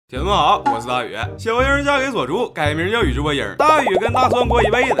铁子们好，我是大宇。小英嫁给佐助，改名叫宇智波英。大宇跟大蒜过一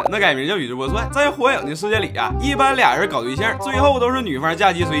辈子，那改名叫宇智波蒜。在火影的世界里啊，一般俩人搞对象，最后都是女方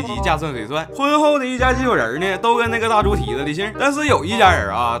嫁鸡随鸡，嫁蒜随蒜。婚后的一家几口人呢，都跟那个大猪蹄子的姓。但是有一家人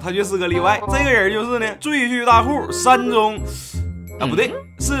啊，他却是个例外。这个人就是呢，赘婿大户山中。不对，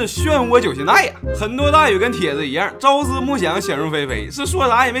是漩涡九心带呀！很多大宇跟铁子一样，朝思暮想，想入非非，是说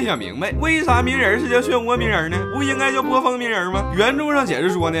啥也没想明白，为啥鸣人是叫漩涡鸣人呢？不应该叫波风鸣人吗？原著上解释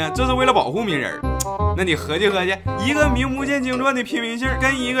说呢，这是为了保护鸣人。那你合计合计，一个名不见经传的平民姓，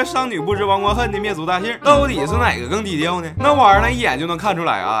跟一个商女不知亡国恨的灭族大姓，到底是哪个更低调呢？那玩意儿呢，一眼就能看出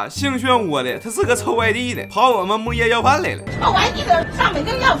来啊！姓漩涡的，他是个臭外地的，跑我们木叶要饭来了。臭外地的上北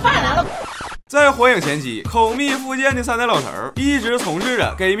京要饭来了。在火影前期，口蜜腹剑的三代老头一直从事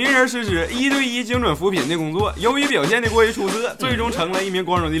着给鸣人实施1对1精准扶贫的工作。由于表现的过于出色，最终成了一名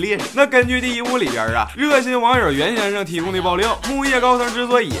光荣的烈士。那根据第一部里边啊，热心网友袁先生提供的爆料，木叶高层之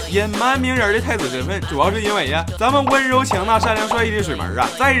所以隐瞒鸣人的太子身份，主要是因为呀，咱们温柔强大、善良帅气的水门啊，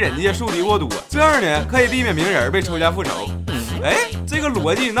在人界树敌过多，这样呢可以避免鸣人被仇家复仇。哎，这个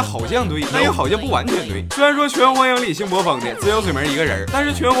逻辑那好像对，但又好像不完全对。虽然说全火影里姓波风的只有水门一个人，但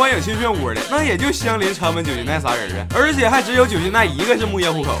是全火影姓漩涡的那也就相邻长门九心带仨人啊，而且还只有九心带一个是木叶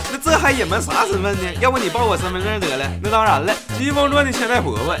户口，那这还隐瞒啥身份呢？要不你报我身份证得了。那当然了，疾风传的千代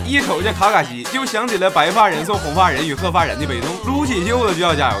婆婆一瞅见卡卡西，就想起了白发人送红发人与褐发人的悲痛，撸起袖子就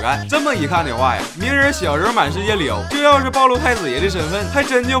要加油干。这么一看的话呀，鸣人小人满世界撩，就要是暴露太子爷的身份，还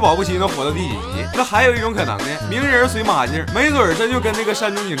真就保不齐能活到第几集。那还有一种可能呢，鸣人随马姓，没准这就跟那个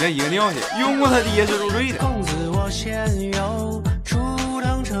山中警察一个尿性，拥过他爹是入赘的。公子我先有出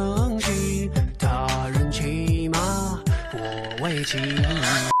堂成序，他人骑马我为骑。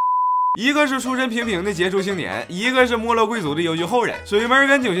一个是出身平平的杰出青年，一个是没落贵族的优秀后人。水门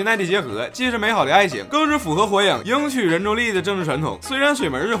跟九心带的结合，既是美好的爱情，更是符合火影迎娶人中立的政治传统。虽然水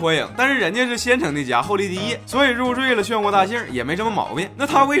门是火影，但是人家是先成的家，后立的业，所以入赘了漩涡大姓也没什么毛病。那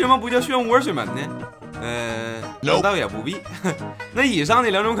他为什么不叫漩涡水门呢？那倒也不必。那以上的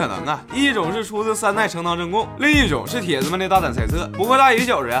两种可能啊，一种是出自三代呈堂证供，另一种是帖子们的大胆猜测。不过大宇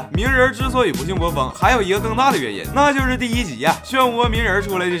觉着啊，鸣人之所以不姓波风，还有一个更大的原因，那就是第一集啊，漩涡鸣人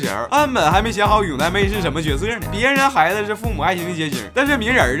出来的时候，岸本还没想好永代妹是什么角色呢。别人孩子是父母爱情的结晶，但是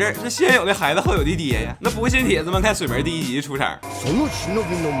鸣人这是先有的孩子后有的爹呀。那不信帖子们看水门第一集出场。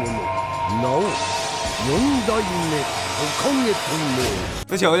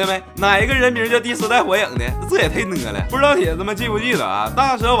那瞧见没？哪一个人名叫第4代火影呢？这也太呢了。不知道铁子们记不记得啊？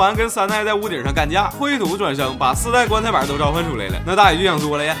大蛇丸跟3代在屋顶上干架，秽土转生，把4代棺材板都召唤出来了。那大宇就想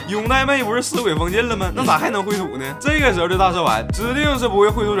说了呀，永代妹不是尸鬼封禁了吗？那咋还能秽土呢？这个时候的大蛇丸指定是不会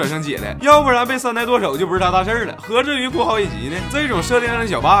秽土转生姐的，要不然被3代剁手就不是啥大事了，何至于哭好几集呢？这种设定上的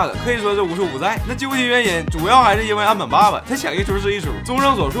小 bug 可以说是无处不在。那究其原因，主要还是因为岸本爸爸他想一出是一出。综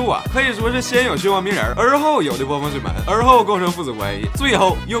上所述啊，可以说是先有漩涡鸣人，而后有的波风水门，而后构成父子关系，最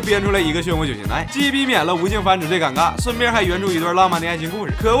后又编出来一个漩涡九心带，既避免了无性繁殖这尴尬，顺便还圆出一段浪漫的爱情故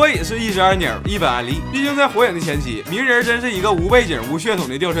事，可谓是一石二鸟，一本案例。毕竟在火影的前期，鸣人真是一个无背景无血统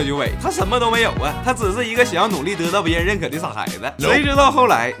的吊车九尾，他什么都没有啊，他只是一个想要努力得到别人认可的傻孩子。谁知道后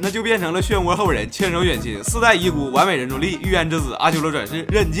来那就变成了漩涡后人，牵手远亲，4代遗孤，完美人中立，预言之子阿修罗转世，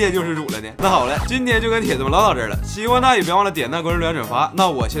忍界救世主了呢。那好了，今天就跟铁子们唠到这儿了，喜欢大宇别忘了点赞、关注、留言、转发。那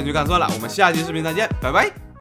我先去干算了，我们下期视频再见，拜拜。